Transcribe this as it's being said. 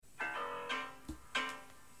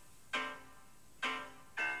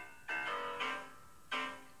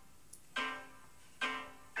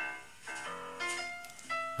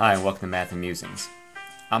Hi, and welcome to Math and Musings.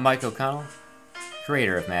 I'm Mike O'Connell,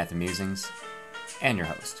 creator of Math and Musings, and your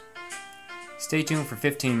host. Stay tuned for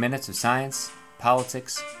 15 minutes of science,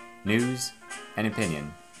 politics, news, and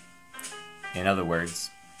opinion. In other words,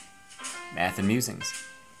 Math and Musings.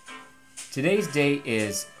 Today's date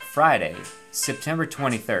is Friday, September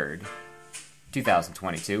 23rd,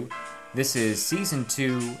 2022. This is Season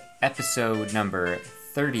 2, Episode number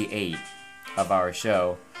 38 of our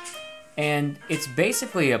show. And it's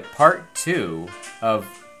basically a part 2 of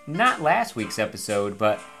not last week's episode,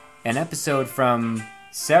 but an episode from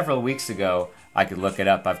several weeks ago. I could look it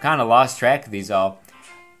up. I've kind of lost track of these all.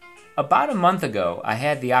 About a month ago, I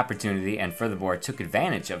had the opportunity, and furthermore took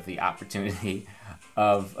advantage of the opportunity,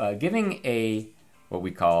 of giving what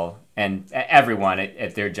we call, and everyone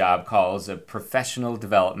at their job calls, a professional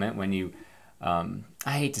development when you, I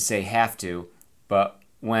hate to say have to, but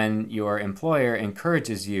when your employer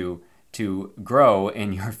encourages you to grow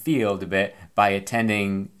in your field a bit by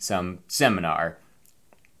attending some seminar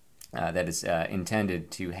that is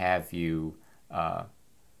intended to have you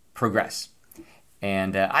progress.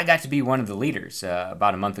 And I got to be one of the leaders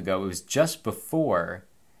about a month ago. It was just before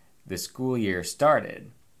the school year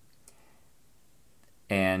started.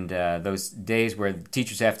 And those days where the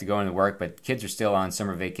teachers have to go into work, but kids are still on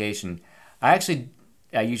summer vacation. I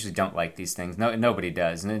usually don't like these things. Nobody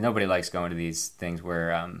does. Nobody likes going to these things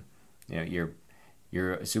where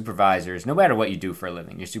your supervisors, no matter what you do for a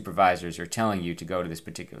living, your supervisors are telling you to go to this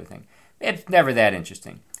particular thing. It's never that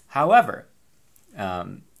interesting. However,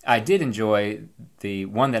 I did enjoy the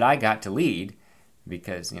one that I got to lead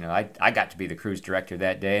because, I got to be the cruise director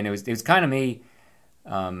that day. And it was kind of me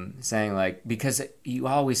saying, like, because you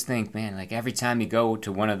always think, man, like every time you go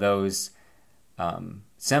to one of those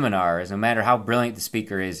seminars, no matter how brilliant the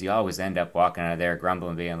speaker is, you always end up walking out of there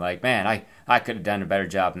grumbling, being like, man, I could have done a better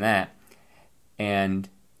job than that. And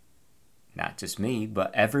not just me,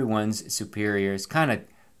 but everyone's superiors kind of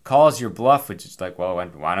calls your bluff, which is like, well,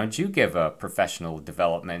 why don't you give a professional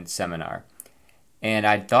development seminar? And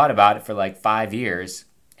I thought about it for like 5 years,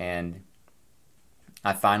 and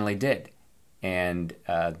I finally did. And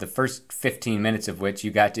the first 15 minutes of which you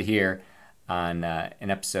got to hear on an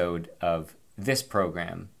episode of this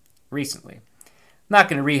program recently. I'm not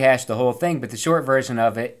going to rehash the whole thing, but the short version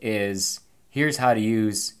of it is, here's how to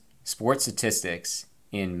use sports statistics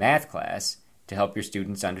in math class to help your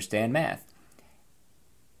students understand math.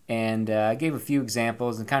 And I gave a few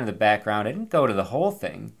examples and kind of the background. I didn't go to the whole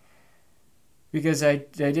thing because I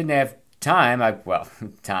didn't have time.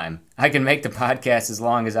 Time. I can make the podcast as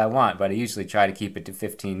long as I want, but I usually try to keep it to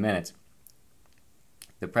 15 minutes.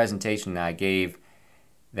 The presentation I gave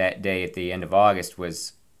that day at the end of August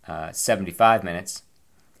was 75 minutes.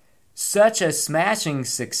 Such a smashing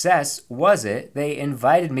success was it, they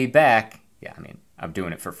invited me back. Yeah, I'm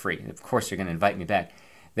doing it for free. Of course they're going to invite me back.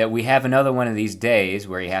 That we have another one of these days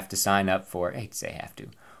where you have to sign up for, I hate to say have to.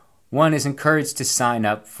 One is encouraged to sign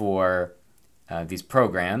up for these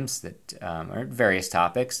programs that are various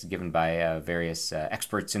topics given by various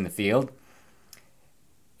experts in the field.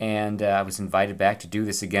 And I was invited back to do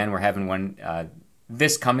this again. We're having one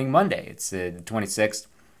this coming Monday. It's the 26th.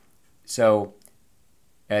 So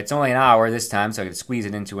it's only an hour this time, so I can squeeze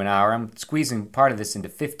it into an hour. I'm squeezing part of this into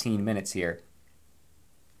 15 minutes here.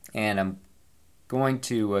 And I'm going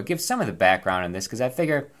to give some of the background on this because I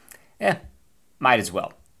figure, might as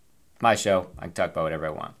well. My show, I can talk about whatever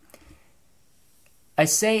I want. I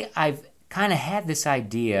say I've kind of had this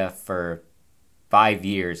idea for 5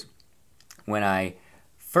 years when I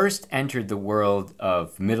first entered the world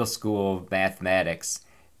of middle school mathematics,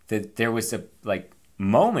 that there was a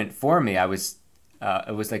moment for me. It was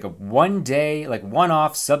like a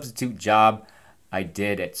one-off substitute job I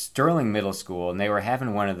did at Sterling Middle School, and they were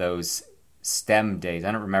having one of those STEM days.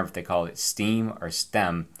 I don't remember if they called it STEAM or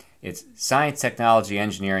STEM. It's science, technology,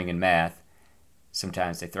 engineering, and math.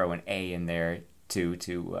 Sometimes they throw an A in there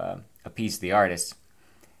to appease the artists.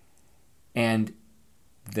 And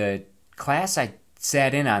the class I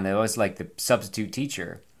sat in on, that was like the substitute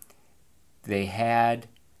teacher, they had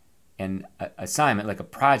an assignment, like a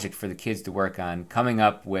project for the kids to work on, coming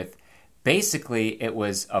up with, basically it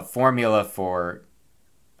was a formula for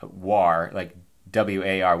WAR, like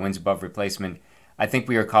WAR, wins above replacement. I think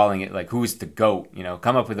we were calling it like, who's the GOAT,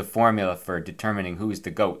 come up with a formula for determining who's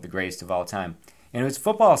the GOAT, the greatest of all time. And it was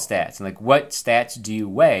football stats, and like, what stats do you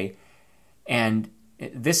weigh? And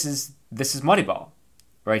this is Moneyball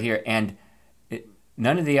right here. And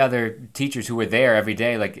none of the other teachers who were there every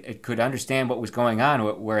day could understand what was going on.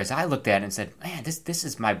 Whereas I looked at it and said, "Man, this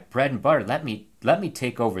is my bread and butter. Let me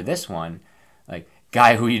take over this one." Like,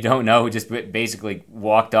 guy who you don't know who just basically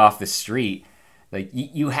walked off the street Like,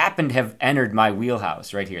 you happen to have entered my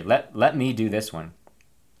wheelhouse right here. Let me do this one.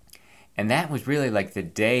 And that was really like the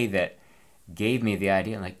day that gave me the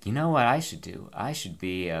idea, like, you know what I should do? I should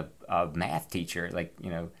be a math teacher, like,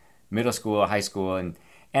 middle school, high school. And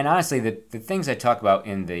honestly, the things I talk about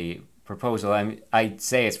in the proposal, I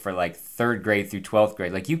say it's for like 3rd grade through 12th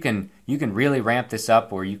grade. Like, you can really ramp this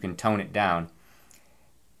up or you can tone it down.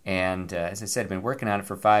 And as I said, I've been working on it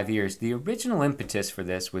for 5 years. The original impetus for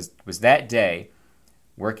this was that day,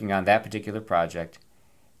 working on that particular project.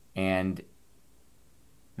 And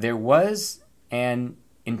there was an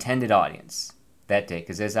intended audience that day,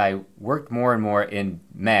 because as I worked more and more in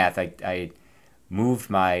math, I moved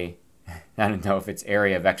my, I don't know if it's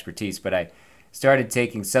area of expertise, but I started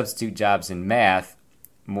taking substitute jobs in math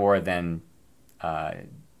more than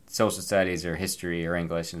social studies or history or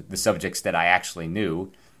English, the subjects that I actually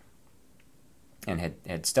knew and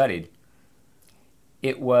had studied.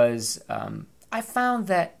 It was, I found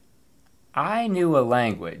that I knew a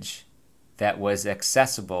language that was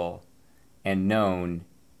accessible and known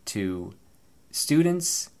to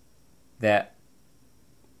students that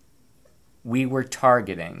we were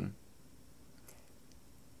targeting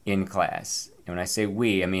in class. And when I say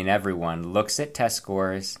we, I mean everyone looks at test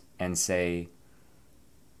scores and say,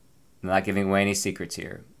 I'm not giving away any secrets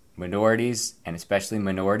here, minorities, and especially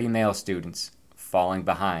minority male students, falling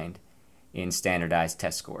behind in standardized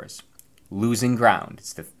test scores. Losing ground.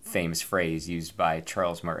 It's the famous phrase used by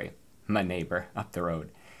Charles Murray, my neighbor up the road.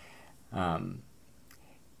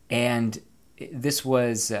 And this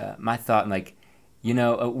was my thought, like,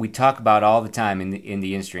 we talk about all the time in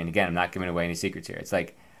the industry, and again, I'm not giving away any secrets here. It's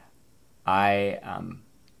like, I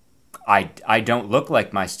don't look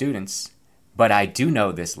like my students, but I do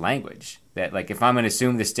know this language. That, like, if I'm going to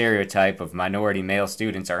assume the stereotype of minority male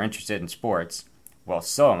students are interested in sports, well,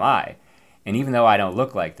 so am I. And even though I don't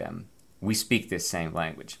look like them, we speak this same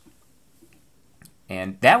language.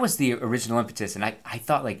 And that was the original impetus. And I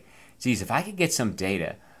thought, like, geez, if I could get some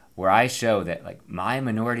data where I show that, like, my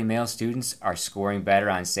minority male students are scoring better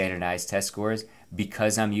on standardized test scores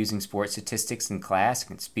because I'm using sports statistics in class and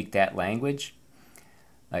can speak that language,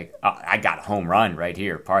 like, I got a home run right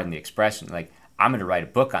here, pardon the expression. Like, I'm going to write a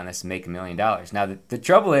book on this and make $1 million. Now, the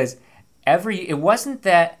trouble is, it wasn't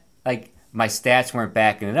that, like, my stats weren't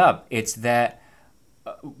backing it up. It's that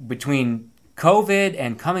between COVID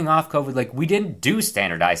and coming off COVID, like, we didn't do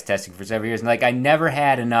standardized testing for several years. And, like, I never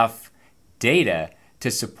had enough data to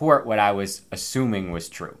support what I was assuming was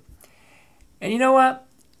true. And you know what?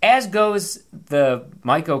 As goes the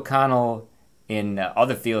Mike O'Connell in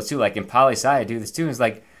other fields too, like in poli-sci, I do this too. It's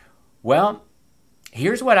like, well,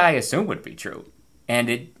 here's what I assume would be true.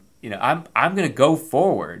 And I'm going to go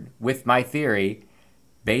forward with my theory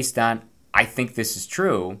based on, I think this is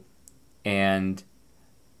true, and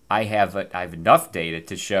I have enough data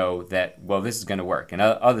to show that, well, this is going to work. And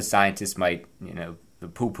other scientists might,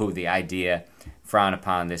 poo-poo the idea, frown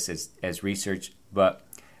upon this as research. But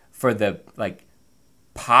for the, like,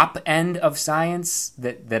 pop end of science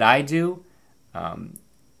that I do,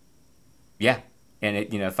 yeah. And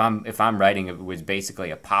if I'm writing, it was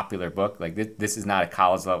basically a popular book. Like, this is not a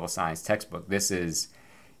college level science textbook. This is,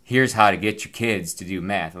 here's how to get your kids to do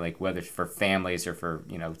math, like whether it's for families or for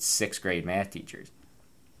 6th grade math teachers.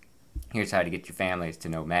 Here's how to get your families to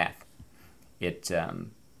know math. It's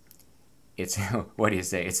what do you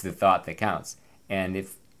say? It's the thought that counts. And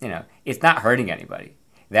if it's not hurting anybody.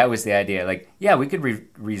 That was the idea. Like, yeah, we could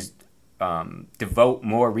devote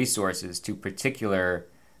more resources to particular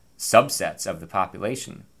subsets of the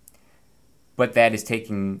population, but that is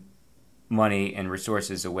taking money and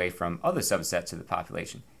resources away from other subsets of the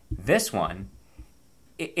population. This one,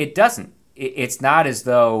 it doesn't. It's not as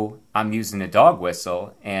though I'm using a dog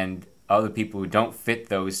whistle and other people who don't fit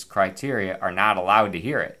those criteria are not allowed to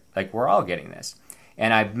hear it. Like, we're all getting this.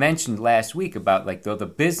 And I mentioned last week about, like, the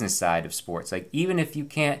business side of sports. Like, even if you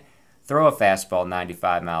can't throw a fastball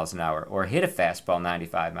 95 miles an hour or hit a fastball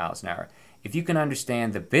 95 miles an hour, if you can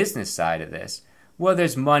understand the business side of this, well,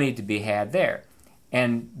 there's money to be had there.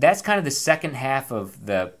 And that's kind of the second half of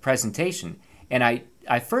the presentation. And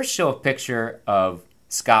I first show a picture of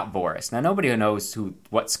Scott Boras. Now, nobody knows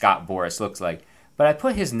what Scott Boras looks like, but I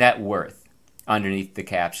put his net worth underneath the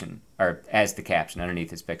caption, or as the caption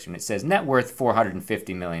underneath his picture. And it says, net worth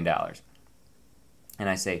 $450 million. And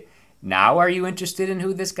I say, now are you interested in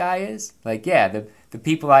who this guy is? Like, yeah, the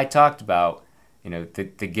people I talked about,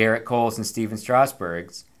 the Garrett Coles and Steven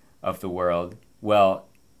Strasburgs of the world, well,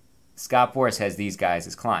 Scott Boras has these guys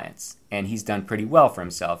as clients, and he's done pretty well for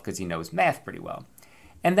himself because he knows math pretty well.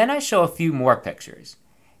 And then I show a few more pictures,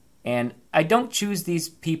 and I don't choose these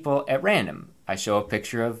people at random. I show a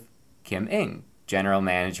picture of Kim Ng, general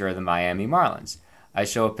manager of the Miami Marlins. I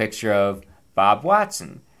show a picture of Bob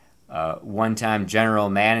Watson, one-time general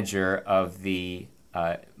manager of the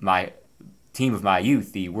my team of my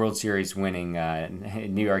youth, the World Series winning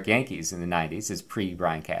New York Yankees in the 90s, is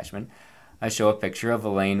pre-Brian Cashman. I show a picture of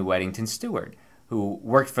Elaine Weddington Stewart, who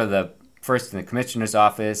worked for first in the commissioner's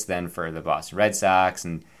office, then for the Boston Red Sox,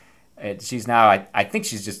 and she's now, I think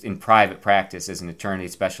she's just in private practice as an attorney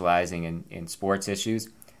specializing in sports issues.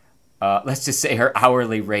 Let's just say her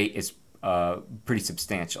hourly rate is pretty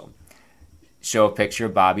substantial. Show a picture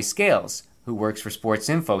of Bobby Scales, who works for Sports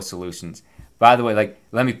Info Solutions. By the way,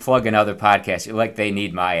 let me plug another podcast. They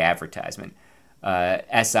need my advertisement.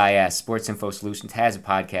 SIS, Sports Info Solutions, has a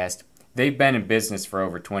podcast. They've been in business for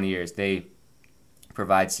over 20 years. They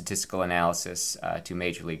provide statistical analysis to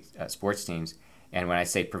Major League sports teams. And when I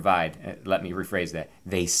say provide, let me rephrase that.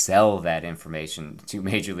 They sell that information to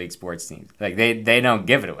Major League sports teams. They don't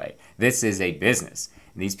give it away. This is a business.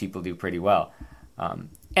 And these people do pretty well. And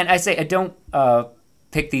I say I don't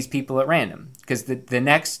pick these people at random, because the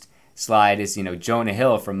next slide is, Jonah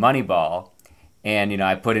Hill from Moneyball. And,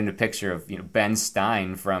 I put in a picture of, Ben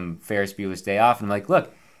Stein from Ferris Bueller's Day Off. And I'm like,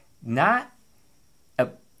 look, not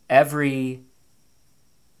every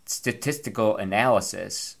statistical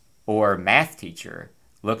analysis or math teacher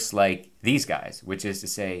looks like these guys, which is to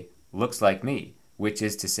say, looks like me, which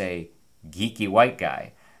is to say, geeky white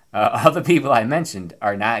guy. All the people I mentioned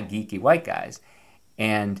are not geeky white guys.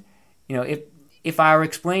 And, if I were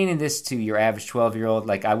explaining this to your average 12-year-old,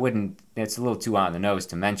 I wouldn't, it's a little too on the nose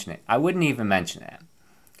to mention it. I wouldn't even mention that.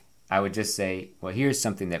 I would just say, well, here's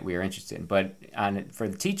something that we are interested in. But for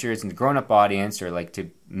the teachers and the grown-up audience, or to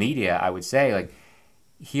media, I would say,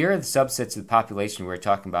 here are the subsets of the population we're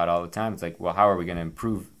talking about all the time. It's well, how are we going to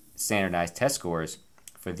improve standardized test scores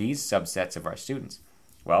for these subsets of our students?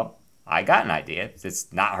 Well, I got an idea.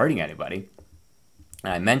 It's not hurting anybody.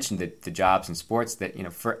 And I mentioned the jobs in sports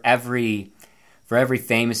that, for every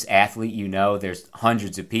famous athlete, there's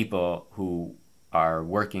hundreds of people who are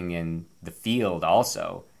working in the field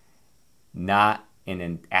also, not in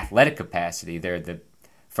an athletic capacity. They're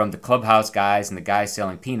from the clubhouse guys and the guys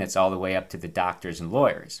selling peanuts all the way up to the doctors and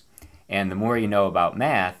lawyers. And the more you know about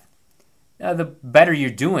math, the better you're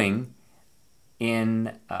doing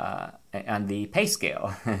on the pay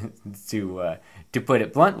scale, to put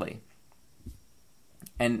it bluntly.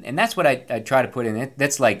 And that's what I try to put in.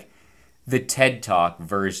 That's the TED Talk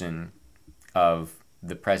version of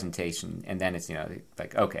the presentation. And then it's,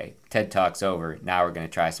 okay, TED Talk's over. Now we're going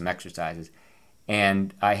to try some exercises.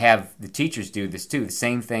 And I have the teachers do this too, the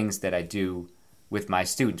same things that I do with my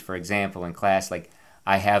students. For example, in class,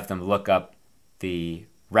 I have them look up the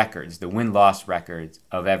records, the win-loss records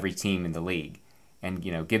of every team in the league. And,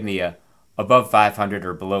 give me a above 500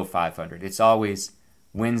 or below 500. It's always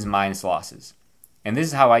wins minus losses. And this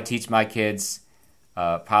is how I teach my kids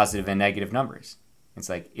positive and negative numbers. It's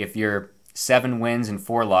if you're 7 wins and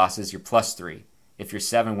 4 losses, you're plus 3. If you're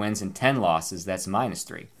 7 wins and 10 losses, that's minus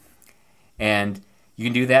 3. And you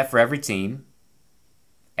can do that for every team.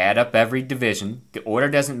 Add up every division. The order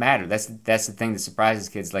doesn't matter. That's the thing that surprises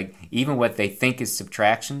kids. Even what they think is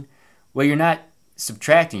subtraction, well, you're not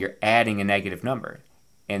subtracting, you're adding a negative number.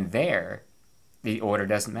 And there, the order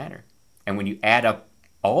doesn't matter. And when you add up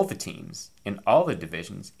all the teams in all the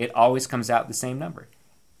divisions, it always comes out the same number.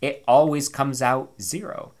 It always comes out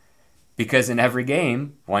 0. Because in every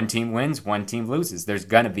game, one team wins, one team loses. There's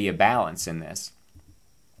going to be a balance in this.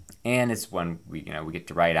 And it's when we get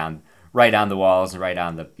to write on the walls and write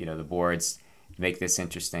on the boards to make this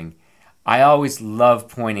interesting. I always love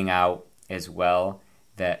pointing out as well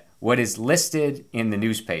that what is listed in the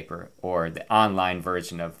newspaper or the online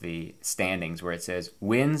version of the standings, where it says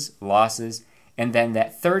wins, losses, and then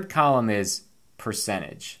that third column is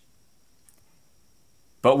percentage.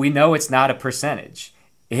 But we know it's not a percentage.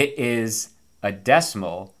 It is a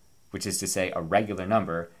decimal, which is to say a regular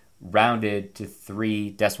number, rounded to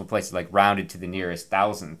 3 decimal places, rounded to the nearest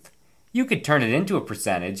thousandth. You could turn it into a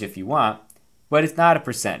percentage if you want, but it's not a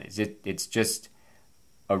percentage. It's just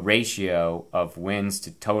a ratio of wins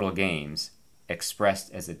to total games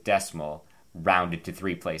expressed as a decimal rounded to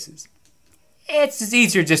 3 places. It's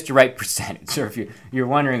easier just to write percentage, or if you're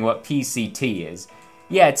wondering what PCT is,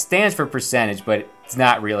 yeah, it stands for percentage, but it's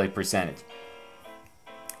not really percentage.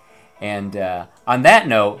 And on that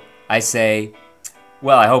note, I say,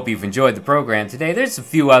 well, I hope you've enjoyed the program today. There's a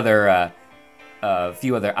few other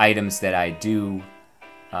items that I do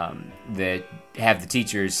that have the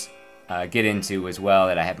teachers get into as well,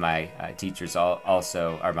 that I have my teachers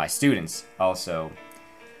also, or my students also,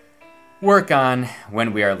 work on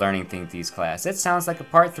when we are learning these class. That sounds like a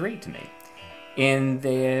part 3 to me.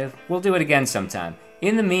 We'll do it again sometime.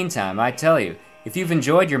 In the meantime, I tell you, if you've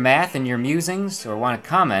enjoyed your math and your musings or want to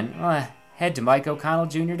comment, head to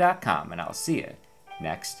MikeO'ConnellJr.com and I'll see you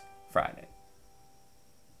next Friday.